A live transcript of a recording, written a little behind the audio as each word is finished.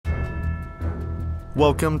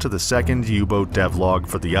Welcome to the second U-Boat devlog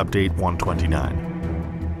for the update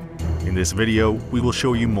 129. In this video, we will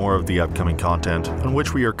show you more of the upcoming content on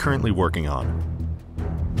which we are currently working on.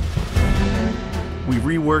 We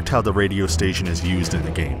reworked how the radio station is used in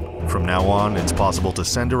the game. From now on, it's possible to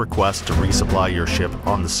send a request to resupply your ship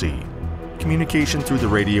on the sea. Communication through the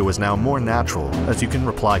radio is now more natural, as you can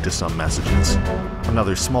reply to some messages.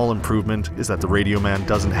 Another small improvement is that the radio man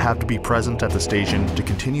doesn't have to be present at the station to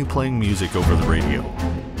continue playing music over the radio.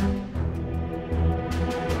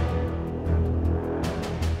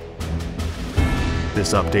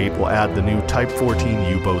 This update will add the new Type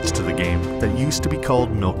 14 U-boats to the game that used to be called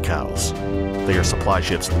milk cows. They are supply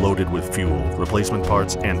ships loaded with fuel, replacement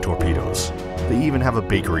parts, and torpedoes. They even have a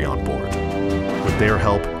bakery on board. With their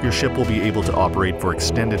help, your ship will be able to operate for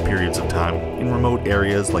extended periods of time in remote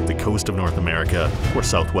areas like the coast of North America or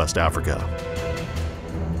Southwest Africa.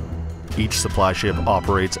 Each supply ship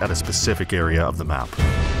operates at a specific area of the map.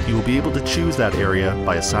 You will be able to choose that area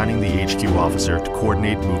by assigning the HQ officer to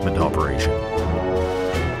coordinate movement operation.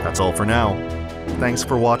 That's all for now. Thanks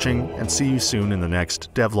for watching, and see you soon in the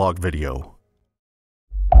next devlog video.